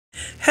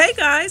Hey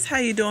guys, how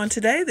you doing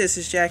today? This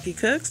is Jackie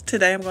Cooks.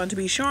 Today I'm going to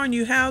be showing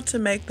you how to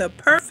make the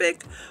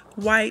perfect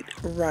white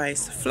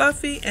rice,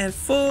 fluffy and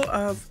full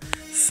of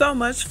so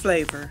much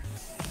flavor.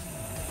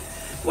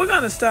 We're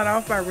going to start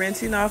off by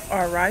rinsing off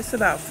our rice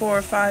about 4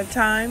 or 5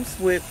 times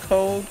with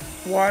cold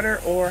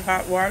water or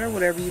hot water,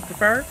 whatever you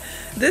prefer.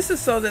 This is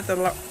so that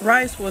the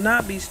rice will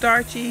not be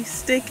starchy,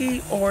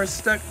 sticky, or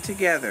stuck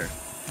together.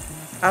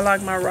 I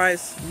like my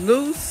rice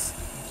loose,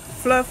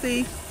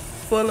 fluffy,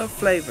 full of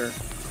flavor.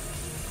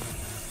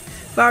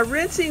 By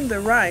rinsing the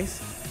rice,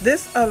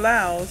 this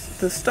allows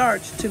the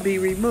starch to be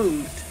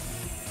removed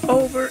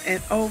over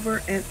and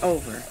over and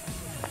over.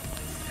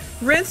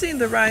 Rinsing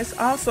the rice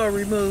also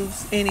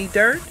removes any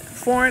dirt,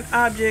 foreign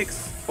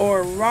objects,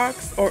 or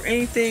rocks, or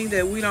anything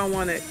that we don't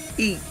want to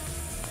eat.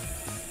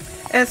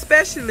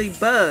 Especially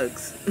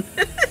bugs.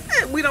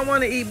 We don't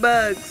want to eat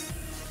bugs.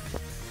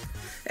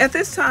 At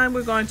this time,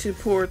 we're going to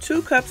pour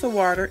 2 cups of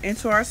water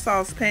into our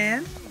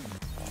saucepan.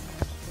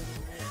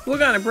 We're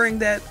going to bring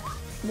that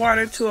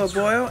water to a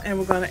boil, and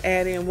we're going to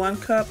add in 1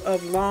 cup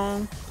of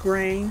long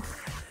grain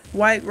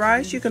white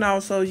rice. You can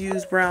also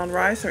use brown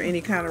rice or any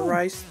kind of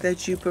rice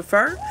that you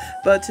prefer,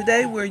 but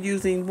today we're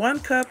using 1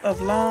 cup of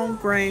long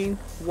grain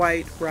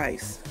white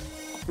rice.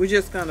 We're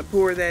just going to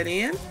pour that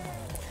in.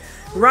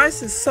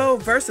 Rice is so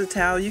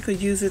versatile. You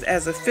could use it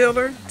as a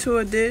filler to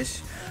a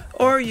dish,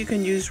 or you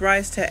can use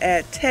rice to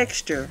add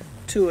texture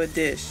to a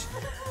dish.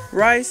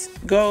 Rice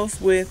goes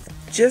with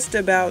just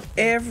about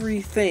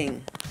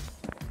everything.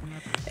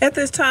 At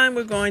this time,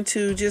 we're going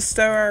to just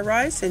stir our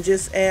rice and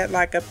just add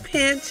like a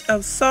pinch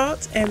of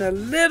salt and a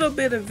little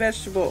bit of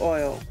vegetable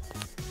oil.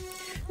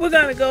 We're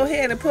going to go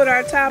ahead and put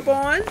our top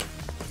on.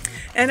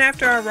 And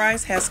after our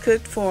rice has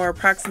cooked for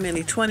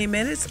approximately 20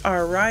 minutes,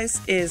 our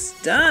rice is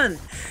done.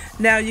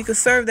 Now you can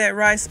serve that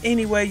rice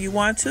any way you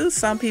want to.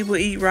 Some people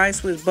eat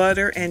rice with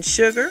butter and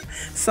sugar.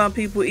 Some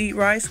people eat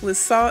rice with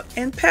salt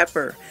and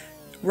pepper.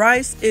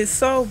 Rice is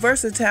so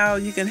versatile,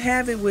 you can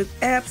have it with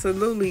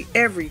absolutely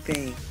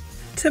everything.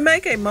 To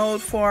make a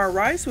mold for our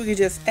rice, we can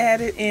just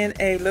add it in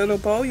a little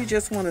bowl. You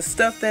just want to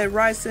stuff that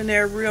rice in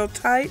there real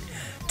tight.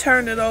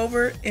 Turn it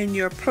over in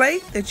your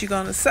plate that you're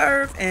going to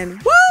serve, and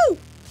woo!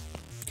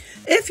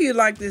 If you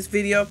like this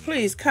video,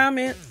 please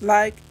comment,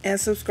 like, and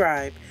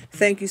subscribe.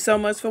 Thank you so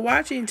much for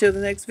watching. Until the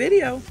next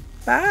video.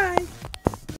 Bye.